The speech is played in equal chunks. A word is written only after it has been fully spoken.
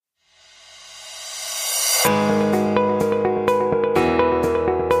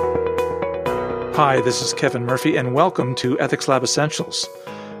Hi, this is Kevin Murphy, and welcome to Ethics Lab Essentials,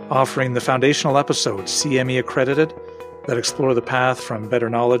 offering the foundational episodes, CME accredited, that explore the path from better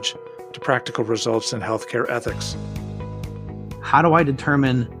knowledge to practical results in healthcare ethics. How do I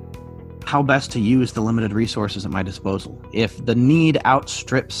determine how best to use the limited resources at my disposal? If the need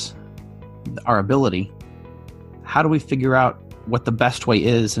outstrips our ability, how do we figure out what the best way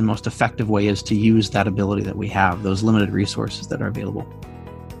is and most effective way is to use that ability that we have, those limited resources that are available?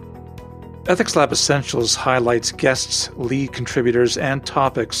 Ethics Lab Essentials highlights guests, lead contributors, and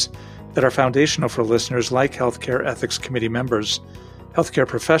topics that are foundational for listeners like healthcare ethics committee members, healthcare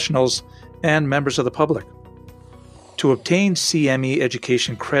professionals, and members of the public. To obtain CME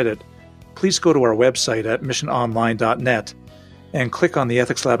education credit, please go to our website at missiononline.net and click on the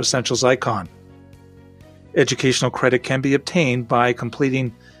Ethics Lab Essentials icon. Educational credit can be obtained by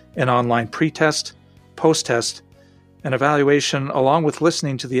completing an online pre-test, post-test, and evaluation along with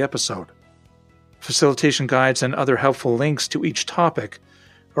listening to the episode. Facilitation guides and other helpful links to each topic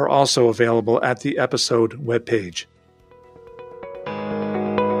are also available at the episode webpage.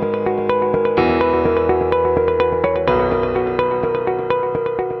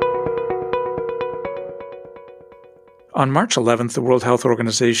 On March 11th, the World Health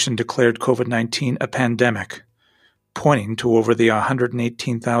Organization declared COVID-19 a pandemic, pointing to over the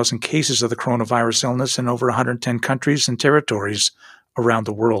 118,000 cases of the coronavirus illness in over 110 countries and territories around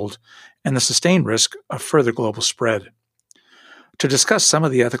the world, and the sustained risk of further global spread. To discuss some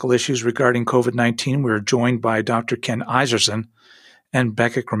of the ethical issues regarding COVID-19, we are joined by Dr. Ken Iserson and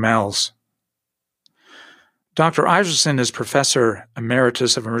Becca Grimmels. Dr. Iserson is Professor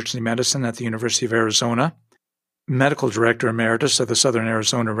Emeritus of Emergency Medicine at the University of Arizona, Medical Director Emeritus of the Southern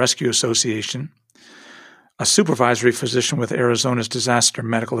Arizona Rescue Association, a supervisory physician with Arizona's Disaster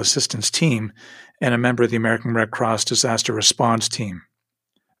Medical Assistance Team, and a member of the American Red Cross Disaster Response Team.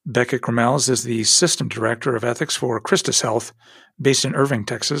 Becca Grimmels is the System Director of Ethics for Christus Health, based in Irving,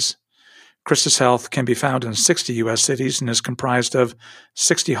 Texas. Christus Health can be found in 60 U.S. cities and is comprised of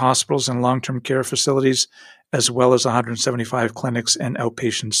 60 hospitals and long-term care facilities, as well as 175 clinics and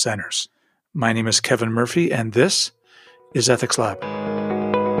outpatient centers. My name is Kevin Murphy, and this is Ethics Lab.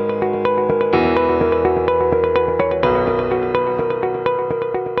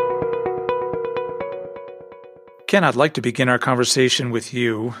 Ken, I'd like to begin our conversation with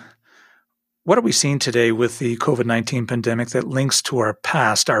you. What are we seeing today with the COVID-19 pandemic that links to our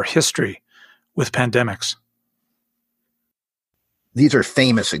past, our history with pandemics? These are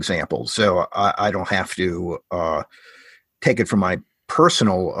famous examples, so I don't have to take it from my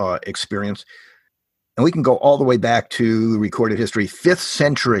personal experience. And we can go all the way back to recorded history, 5th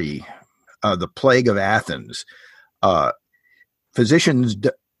century, the plague of Athens. Physicians,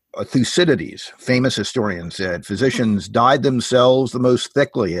 Thucydides, famous historian, said, physicians dyed themselves the most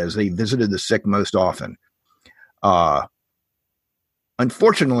thickly as they visited the sick most often.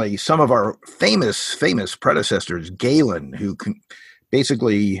 Unfortunately, some of our famous predecessors, Galen, who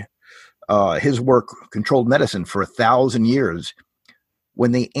basically his work controlled medicine for 1,000 years,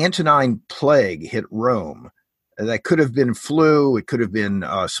 when the Antonine Plague hit Rome, that could have been flu, it could have been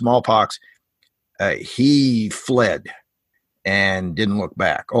smallpox, he fled and didn't look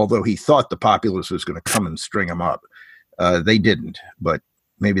back, although he thought the populace was going to come and string him up. They didn't, but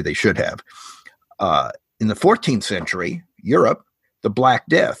maybe they should have. In the 14th century, Europe, the Black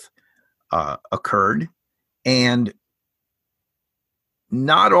Death occurred, and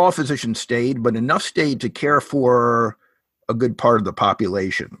not all physicians stayed, but enough stayed to care for a good part of the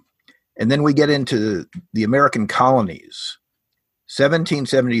population. And then we get into the American colonies.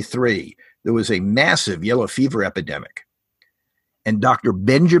 1773, there was a massive yellow fever epidemic. And Dr.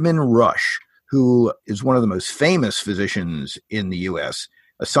 Benjamin Rush, who is one of the most famous physicians in the U.S.,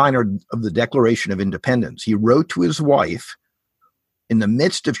 a signer of the Declaration of Independence, he wrote to his wife, in the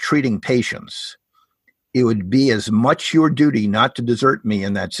midst of treating patients, it would be as much your duty not to desert me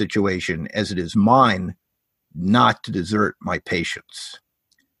in that situation as it is mine not to desert my patients.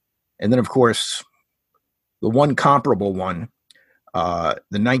 And then, of course, the one comparable one, the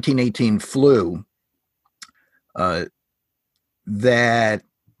 1918 flu, that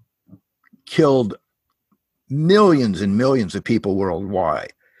killed millions and millions of people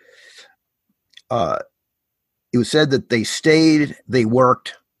worldwide. It was said that they stayed, they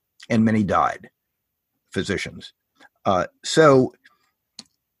worked, and many died, physicians. So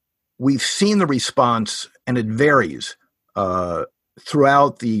we've seen the response, and it varies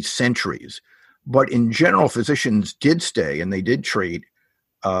throughout the centuries. But in general, physicians did stay and they did treat.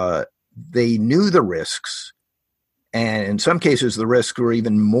 They knew the risks. And in some cases, the risks were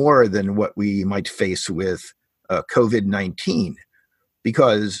even more than what we might face with COVID-19.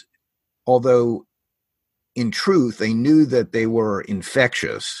 Because although in truth, they knew that they were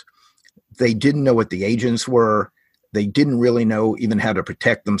infectious. They didn't know what the agents were. They didn't really know even how to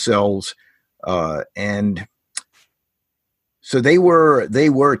protect themselves. And so they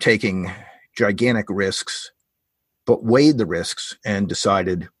were taking gigantic risks, but weighed the risks and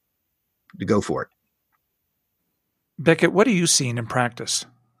decided to go for it. Beckett, what are you seeing in practice?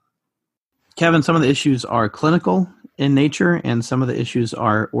 Kevin, some of the issues are clinical in nature, and some of the issues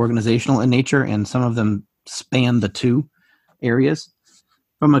are organizational in nature, and some of them span the two areas.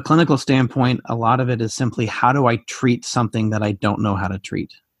 From a clinical standpoint, a lot of it is simply, how do I treat something that I don't know how to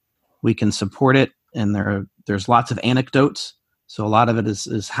treat? We can support it, and there's lots of anecdotes. So a lot of it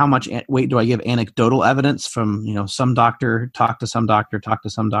is how much weight do I give anecdotal evidence from, some doctor, talk to some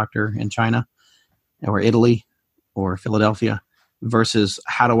doctor in China or Italy or Philadelphia, versus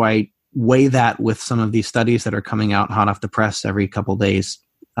how do I weigh that with some of these studies that are coming out hot off the press every couple of days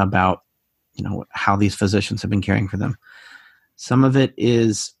about, how these physicians have been caring for them. Some of it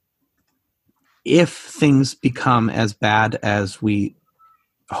is, if things become as bad as we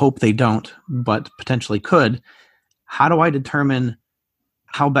hope they don't, but potentially could, how do I determine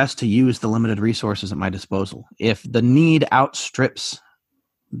how best to use the limited resources at my disposal? If the need outstrips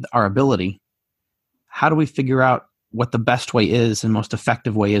our ability, how do we figure out what the best way is and most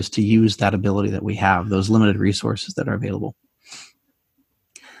effective way is to use that ability that we have, those limited resources that are available?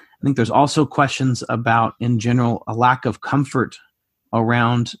 I think there's also questions about, in general, a lack of comfort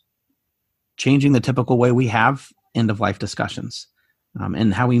around changing the typical way we have end-of-life discussions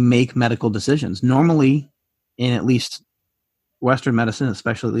and how we make medical decisions. Normally, in at least Western medicine,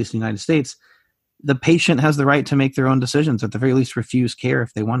 especially at least in the United States, the patient has the right to make their own decisions, or at the very least refuse care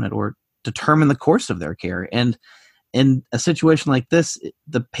if they want it, or determine the course of their care. And in a situation like this,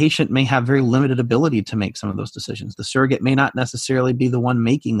 the patient may have very limited ability to make some of those decisions. The surrogate may not necessarily be the one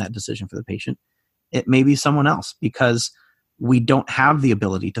making that decision for the patient. It may be someone else, because we don't have the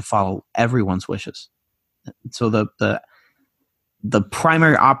ability to follow everyone's wishes. So the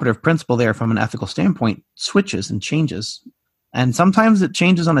primary operative principle there from an ethical standpoint switches and changes. And sometimes it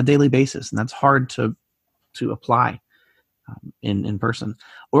changes on a daily basis, and that's hard to apply in person.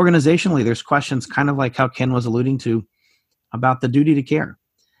 Organizationally, there's questions kind of like how Ken was alluding to about the duty to care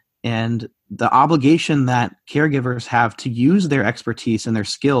and the obligation that caregivers have to use their expertise and their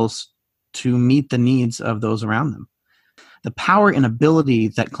skills to meet the needs of those around them. The power and ability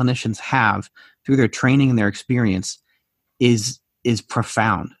that clinicians have through their training and their experience is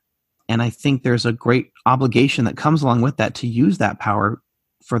profound. And I think there's a great obligation that comes along with that to use that power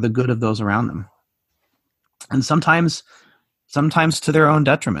for the good of those around them. And sometimes to their own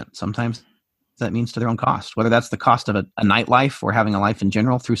detriment. Sometimes that means to their own cost, whether that's the cost of a nightlife or having a life in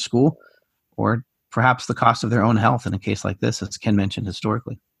general through school, or perhaps the cost of their own health in a case like this, as Ken mentioned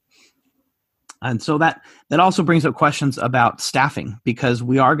historically. And so that also brings up questions about staffing, because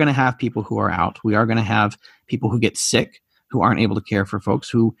we are going to have people who are out. We are going to have people who get sick, who aren't able to care for folks,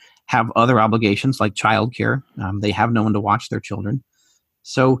 who have other obligations like childcare. They have no one to watch their children.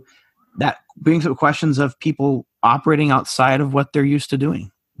 So that brings up questions of people operating outside of what they're used to doing.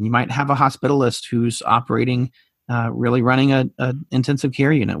 You might have a hospitalist who's operating, really running a intensive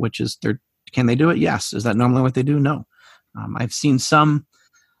care unit, which is, can they do it? Yes. Is that normally what they do? No. I've seen some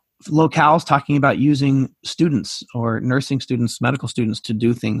locales talking about using students or nursing students, medical students, to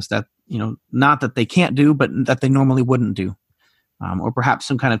do things that, not that they can't do, but that they normally wouldn't do. Or perhaps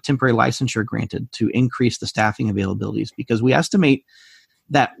some kind of temporary licensure granted to increase the staffing availabilities, because we estimate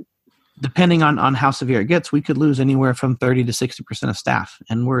that depending on how severe it gets, we could lose anywhere from 30 to 60% of staff,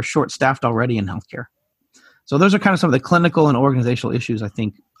 and we're short-staffed already in healthcare. So those are kind of some of the clinical and organizational issues I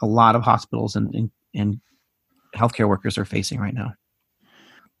think a lot of hospitals and healthcare workers are facing right now.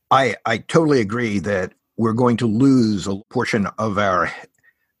 I totally agree that we're going to lose a portion of our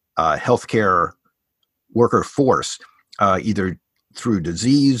healthcare worker force, either through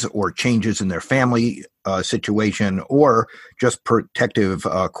disease or changes in their family situation, or just protective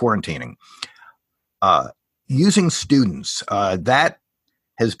quarantining. Using students, that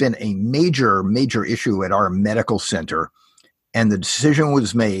has been a major issue at our medical center, and the decision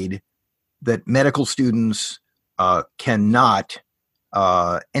was made that medical students cannot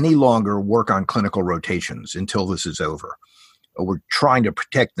any longer work on clinical rotations until this is over. We're trying to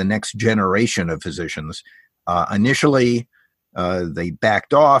protect the next generation of physicians. Initially, they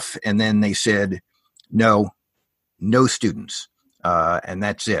backed off, and then they said, no students, and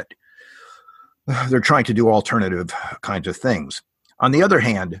that's it. They're trying to do alternative kinds of things. On the other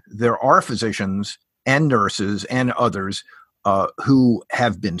hand, there are physicians and nurses and others who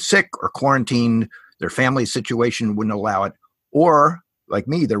have been sick or quarantined, their family situation wouldn't allow it, or, like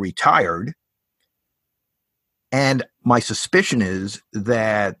me, they're retired, And my suspicion is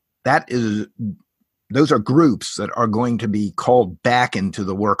that those are groups that are going to be called back into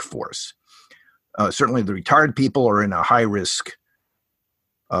the workforce. Certainly the retired people are in a high-risk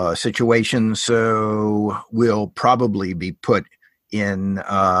situation, so will probably be put in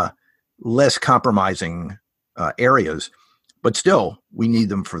less compromising areas. But still, we need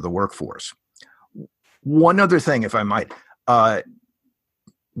them for the workforce. One other thing, if I might,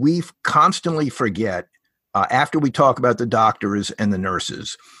 we constantly forget, after we talk about the doctors and the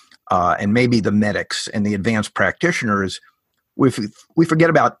nurses, and maybe the medics and the advanced practitioners, we forget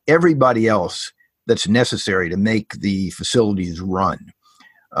about everybody else that's necessary to make the facilities run.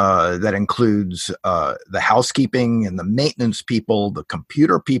 That includes the housekeeping and the maintenance people, the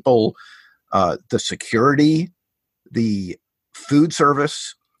computer people, the security, the food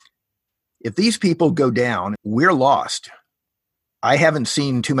service. If these people go down, we're lost. I haven't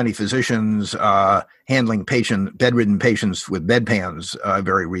seen too many physicians handling bedridden patients with bedpans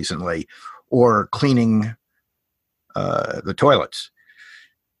very recently, or cleaning the toilets,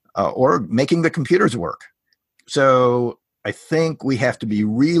 or making the computers work. So I think we have to be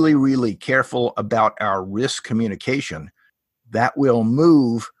really, really careful about our risk communication. That will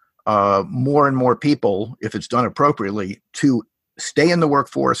move more and more people, if it's done appropriately, to stay in the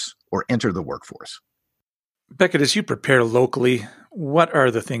workforce or enter the workforce. Beckett, as you prepare locally, what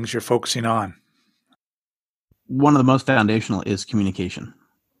are the things you're focusing on? One of the most foundational is communication.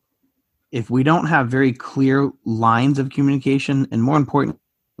 If we don't have very clear lines of communication, and more importantly,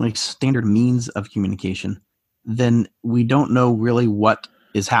 standard means of communication, then we don't know really what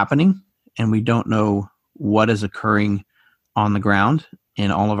is happening, and we don't know what is occurring on the ground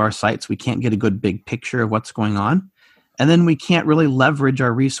in all of our sites. We can't get a good big picture of what's going on. And then we can't really leverage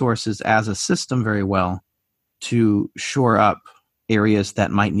our resources as a system very well to shore up areas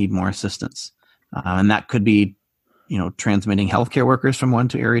that might need more assistance. And that could be, transmitting healthcare workers from one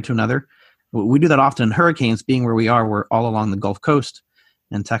area to another. We do that often in hurricanes, being where we are, we're all along the Gulf Coast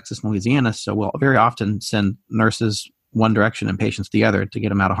in Texas and Louisiana. So we'll very often send nurses one direction and patients the other to get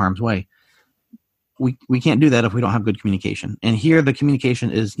them out of harm's way. We can't do that if we don't have good communication. And here the communication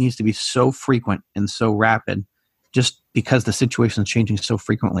needs to be so frequent and so rapid, just because the situation is changing so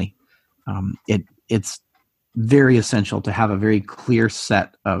frequently. It's very essential to have a very clear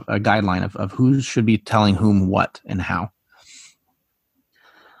set of a guideline of who should be telling whom what and how.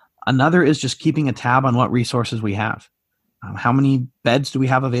 Another is just keeping a tab on what resources we have. How many beds do we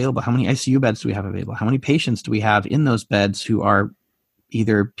have available? How many ICU beds do we have available? How many patients do we have in those beds who are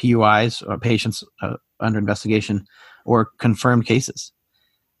either PUIs or patients under investigation or confirmed cases?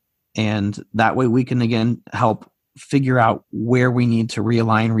 And that way we can, again, help figure out where we need to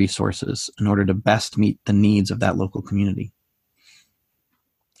realign resources in order to best meet the needs of that local community.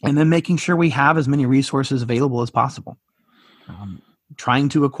 And then making sure we have as many resources available as possible. Trying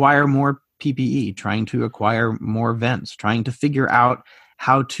to acquire more PPE, trying to acquire more vents, trying to figure out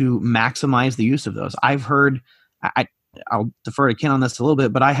how to maximize the use of those. I've heard, I'll defer to Ken on this a little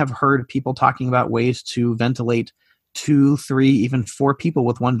bit, but I have heard people talking about ways to ventilate 2, 3, even 4 people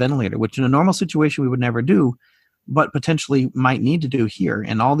with one ventilator, which in a normal situation we would never do, but potentially might need to do here,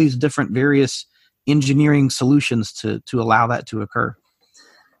 and all these different various engineering solutions to allow that to occur.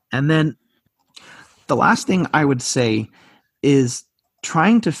 And then the last thing I would say is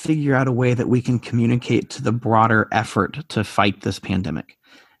trying to figure out a way that we can communicate to the broader effort to fight this pandemic.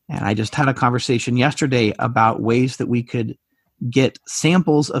 And I just had a conversation yesterday about ways that we could get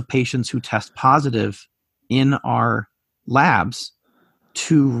samples of patients who test positive in our labs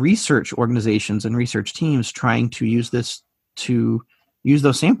to research organizations and research teams trying to use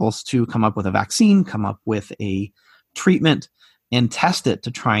those samples to come up with a vaccine, come up with a treatment, and test it to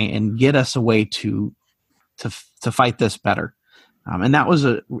try and get us a way to fight this better. And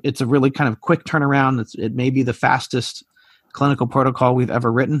it's a really kind of quick turnaround. It may be the fastest clinical protocol we've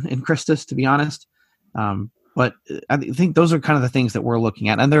ever written in Christus, to be honest. But I think those are kind of the things that we're looking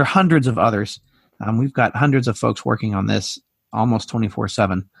at. And there are hundreds of others. We've got hundreds of folks working on this almost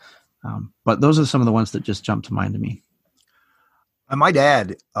 24/7. But those are some of the ones that just jump to mind to me. I might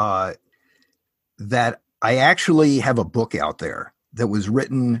add that I actually have a book out there that was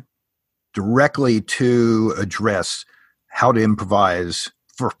written directly to address how to improvise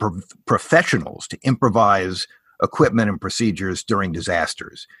for professionals to improvise equipment and procedures during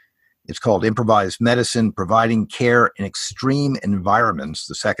disasters. It's called Improvised Medicine, Providing Care in Extreme Environments,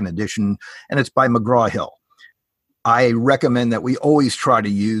 the second edition, and it's by McGraw-Hill. I recommend that we always try to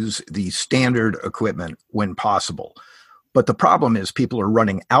use the standard equipment when possible. But the problem is people are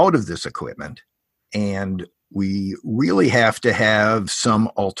running out of this equipment, and we really have to have some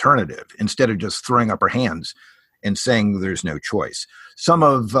alternative instead of just throwing up our hands. and saying there's no choice. Some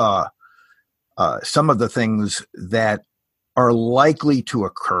of the things that are likely to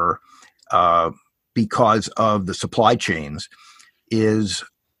occur because of the supply chains is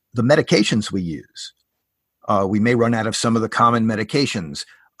the medications we use. We may run out of some of the common medications.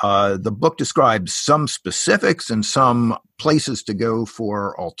 The book describes some specifics and some places to go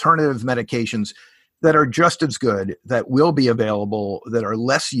for alternative medications that are just as good, that will be available, that are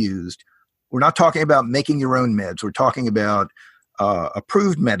less used. We're not talking about making your own meds. We're talking about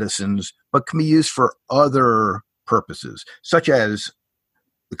approved medicines, but can be used for other purposes, such as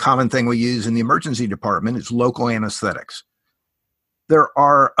the common thing we use in the emergency department is local anesthetics. There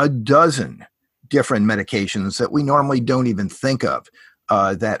are a dozen different medications that we normally don't even think of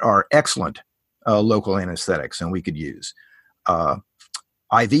that are excellent local anesthetics and we could use.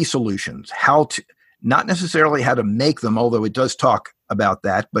 IV solutions, not necessarily how to make them, although it does talk about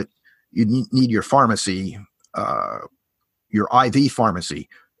that, but you need your pharmacy, your IV pharmacy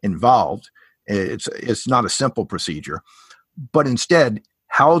involved. It's not a simple procedure, but instead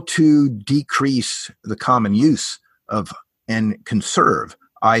how to decrease the common use of and conserve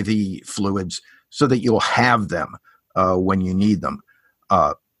IV fluids so that you'll have them when you need them.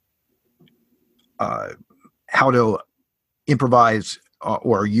 How to improvise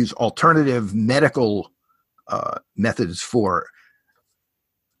or use alternative medical methods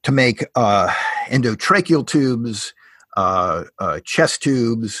to make endotracheal tubes, chest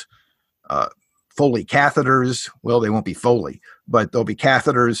tubes, Foley catheters. Well, they won't be Foley, but there'll be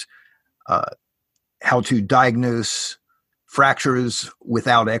catheters. How to diagnose fractures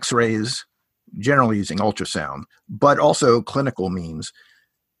without x-rays, generally using ultrasound, but also clinical means.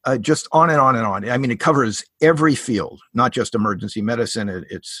 Just on and on and on. I mean, it covers every field, not just emergency medicine.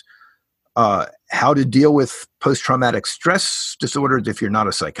 It's how to deal with post-traumatic stress disorders if you're not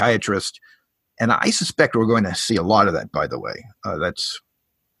a psychiatrist. And I suspect we're going to see a lot of that, by the way. That's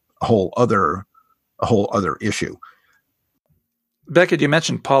a whole other issue. Beckett, you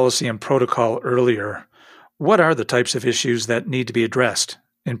mentioned policy and protocol earlier. What are the types of issues that need to be addressed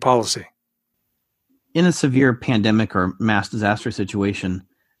in policy? In a severe pandemic or mass disaster situation,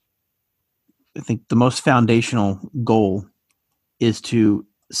 I think the most foundational goal is to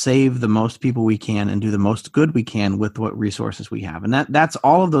save the most people we can and do the most good we can with what resources we have. And that's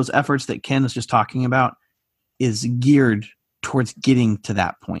all of those efforts that Ken is just talking about is geared towards getting to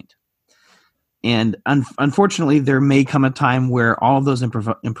that point. And unfortunately, there may come a time where all of those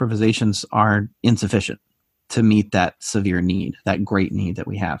improvisations are insufficient to meet that severe need, that great need that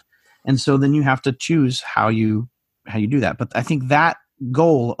we have. And so then you have to choose how you do that. But I think that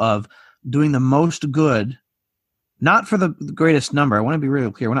goal of doing the most good, not for the greatest number. I want to be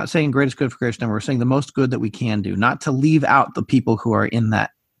really clear. We're not saying greatest good for greatest number. We're saying the most good that we can do, not to leave out the people who are in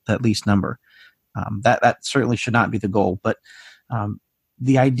that least number. That certainly should not be the goal. But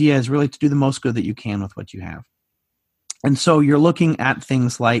the idea is really to do the most good that you can with what you have. And so you're looking at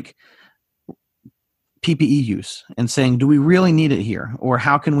things like PPE use and saying, do we really need it here? Or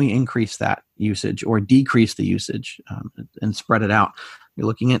how can we increase that usage or decrease the usage and spread it out? You're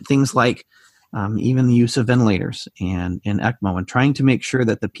looking at things like even the use of ventilators and ECMO, and trying to make sure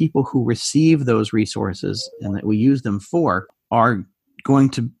that the people who receive those resources and that we use them for are going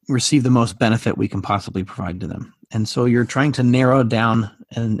to receive the most benefit we can possibly provide to them. And so you're trying to narrow down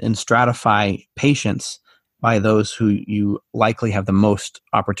and stratify patients by those who you likely have the most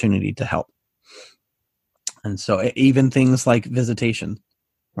opportunity to help. And so even things like visitation,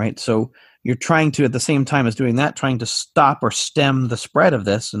 right? So you're trying to, at the same time as doing that, trying to stop or stem the spread of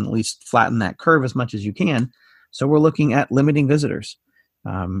this and at least flatten that curve as much as you can. So we're looking at limiting visitors.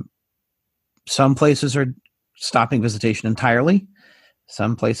 Some places are stopping visitation entirely.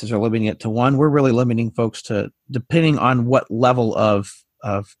 Some places are limiting it to one. We're really limiting folks to, depending on what level of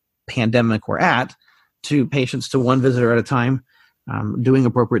pandemic we're at, to patients to one visitor at a time, doing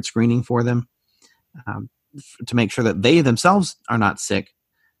appropriate screening for them to make sure that they themselves are not sick.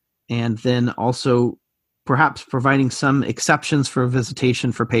 And then also perhaps providing some exceptions for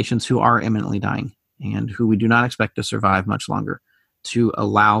visitation for patients who are imminently dying and who we do not expect to survive much longer, to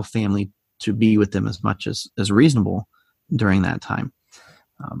allow family to be with them as much as reasonable during that time.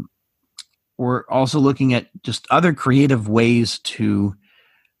 We're also looking at just other creative ways to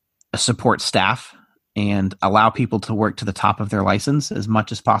support staff and allow people to work to the top of their license as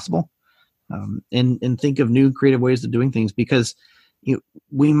much as possible, and think of new creative ways of doing things, because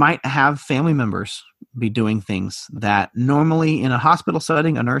we might have family members be doing things that normally in a hospital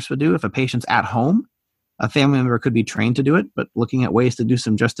setting a nurse would do. If a patient's at home, a family member could be trained to do it, but looking at ways to do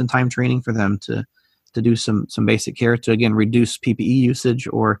some just-in-time training for them to do some basic care to, again, reduce PPE usage,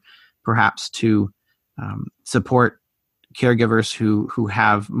 or perhaps to support caregivers who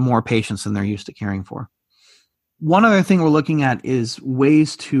have more patients than they're used to caring for. One other thing we're looking at is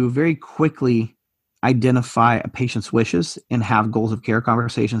ways to very quickly identify a patient's wishes and have goals of care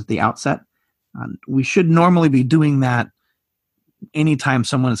conversations at the outset. We should normally be doing that anytime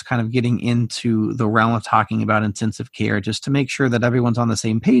someone is kind of getting into the realm of talking about intensive care, just to make sure that everyone's on the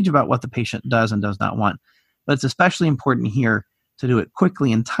same page about what the patient does and does not want. But it's especially important here to do it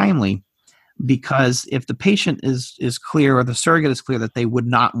quickly and timely, because if the patient is clear, or the surrogate is clear that they would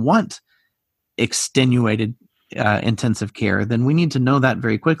not want extenuated intensive care, then we need to know that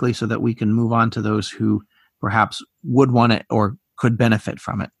very quickly so that we can move on to those who perhaps would want it or could benefit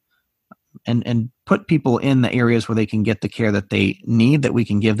from it, and put people in the areas where they can get the care that they need, that we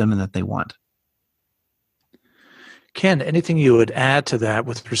can give them, and that they want. Ken, anything you would add to that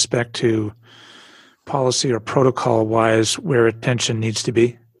with respect to policy or protocol-wise where attention needs to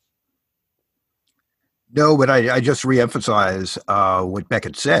be? No, but I just reemphasize what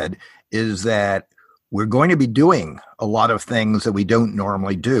Beckett said, is that we're going to be doing a lot of things that we don't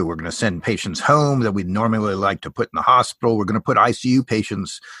normally do. We're going to send patients home that we'd normally like to put in the hospital. We're going to put ICU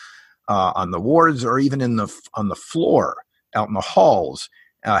patients on the wards, or even on the floor, out in the halls,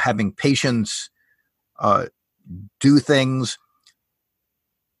 having patients do things.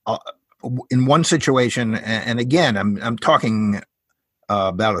 In one situation, and again, I'm talking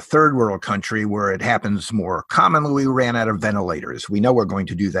about a third world country where it happens more commonly, we ran out of ventilators. We know we're going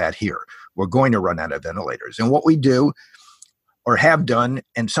to do that here. We're going to run out of ventilators. And what we do, or have done,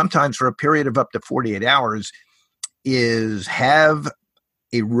 and sometimes for a period of up to 48 hours, is have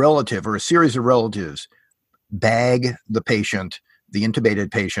a relative or a series of relatives bag the patient, the intubated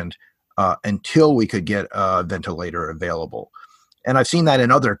patient, until we could get a ventilator available. And I've seen that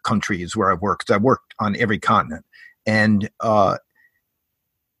in other countries where I've worked. I've worked on every continent. And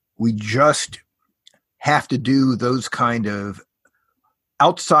we just have to do those kind of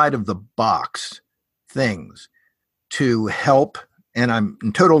outside of the box things to help, and I'm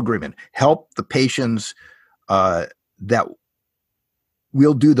in total agreement, help the patients that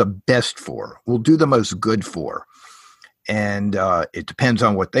we'll do the best for, we'll do the most good for. And it depends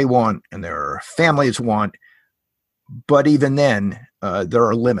on what they want and their families want. But even then, there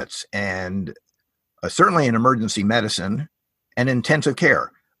are limits. And certainly in emergency medicine and intensive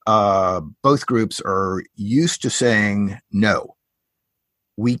care, both groups are used to saying, no,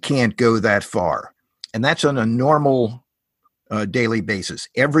 we can't go that far. And that's on a normal daily basis.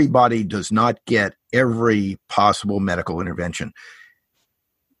 Everybody does not get every possible medical intervention.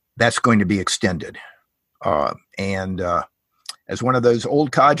 That's going to be extended. And as one of those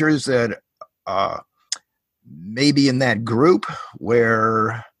old codgers that maybe in that group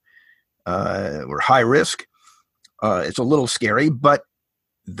where we're high risk, it's a little scary, but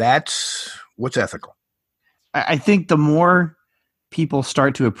that's what's ethical. I think the more people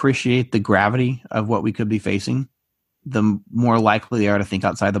start to appreciate the gravity of what we could be facing, the more likely they are to think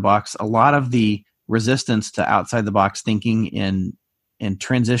outside the box. A lot of the resistance to outside the box thinking and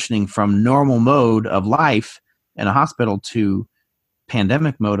transitioning from normal mode of life in a hospital to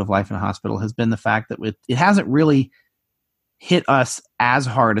pandemic mode of life in a hospital has been the fact that it hasn't really hit us as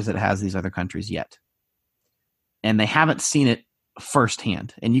hard as it has these other countries yet. And they haven't seen it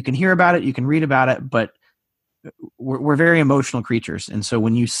firsthand. And you can hear about it, you can read about it, but we're very emotional creatures. And so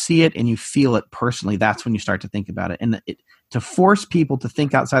when you see it and you feel it personally, that's when you start to think about it. And to force people to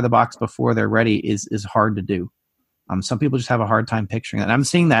think outside the box before they're ready is hard to do. Some people just have a hard time picturing it. And I'm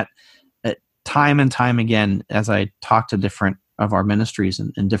seeing that time and time again as I talk to different of our ministries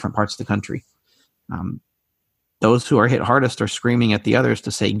in different parts of the country. Those who are hit hardest are screaming at the others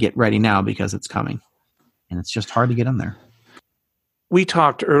to say, get ready now because it's coming. And it's just hard to get them there. We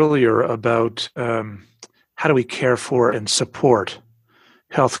talked earlier about how do we care for and support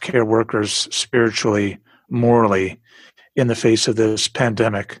healthcare workers spiritually, morally, in the face of this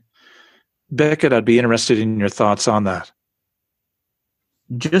pandemic. Beckett, I'd be interested in your thoughts on that.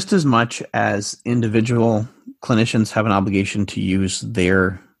 Just as much as individual clinicians have an obligation to use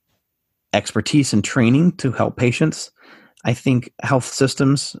their expertise and training to help patients, I think health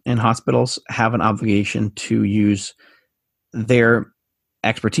systems and hospitals have an obligation to use their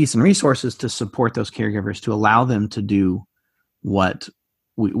expertise and resources to support those caregivers, to allow them to do what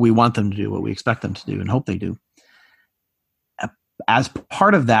we want them to do, what we expect them to do and hope they do. As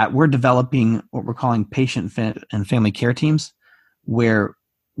part of that, we're developing what we're calling patient and family care teams, where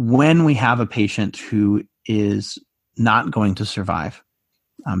when we have a patient who is not going to survive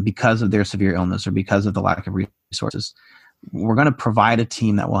because of their severe illness or because of the lack of resources, we're going to provide a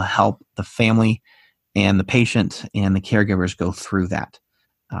team that will help the family and the patient and the caregivers go through that.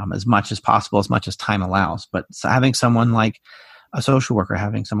 as much as possible, as much as time allows. But having someone like a social worker,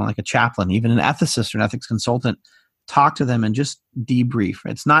 having someone like a chaplain, even an ethicist or an ethics consultant, talk to them and just debrief.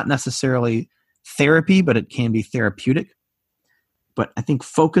 It's not necessarily therapy, but it can be therapeutic. But I think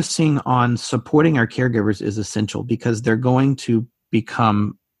focusing on supporting our caregivers is essential because they're going to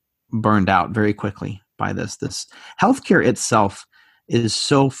become burned out very quickly by this. This healthcare itself is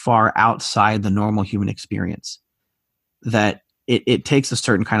so far outside the normal human experience that it takes a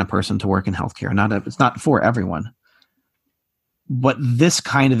certain kind of person to work in healthcare. It's not for everyone. But this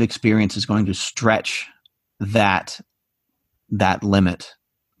kind of experience is going to stretch that limit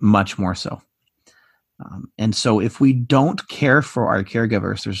much more so. And so if we don't care for our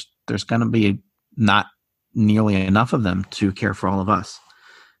caregivers, there's going to be not nearly enough of them to care for all of us.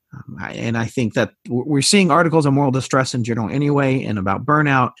 And I think that we're seeing articles on moral distress in general anyway, and about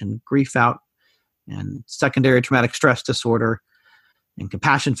burnout and grief out and secondary traumatic stress disorder and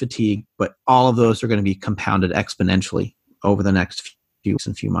compassion fatigue, but all of those are going to be compounded exponentially over the next few weeks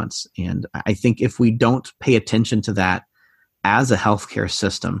and few months. And I think if we don't pay attention to that as a healthcare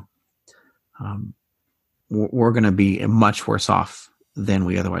system, we're going to be much worse off than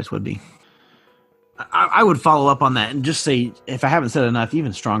we otherwise would be. I would follow up on that and just say, if I haven't said enough,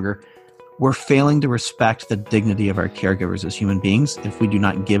 even stronger, we're failing to respect the dignity of our caregivers as human beings if we do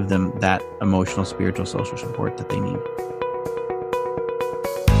not give them that emotional, spiritual, social support that they need.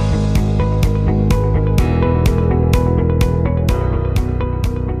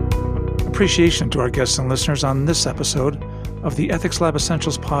 Appreciation to our guests and listeners on this episode of the Ethics Lab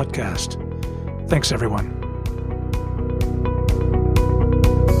Essentials podcast. Thanks, everyone.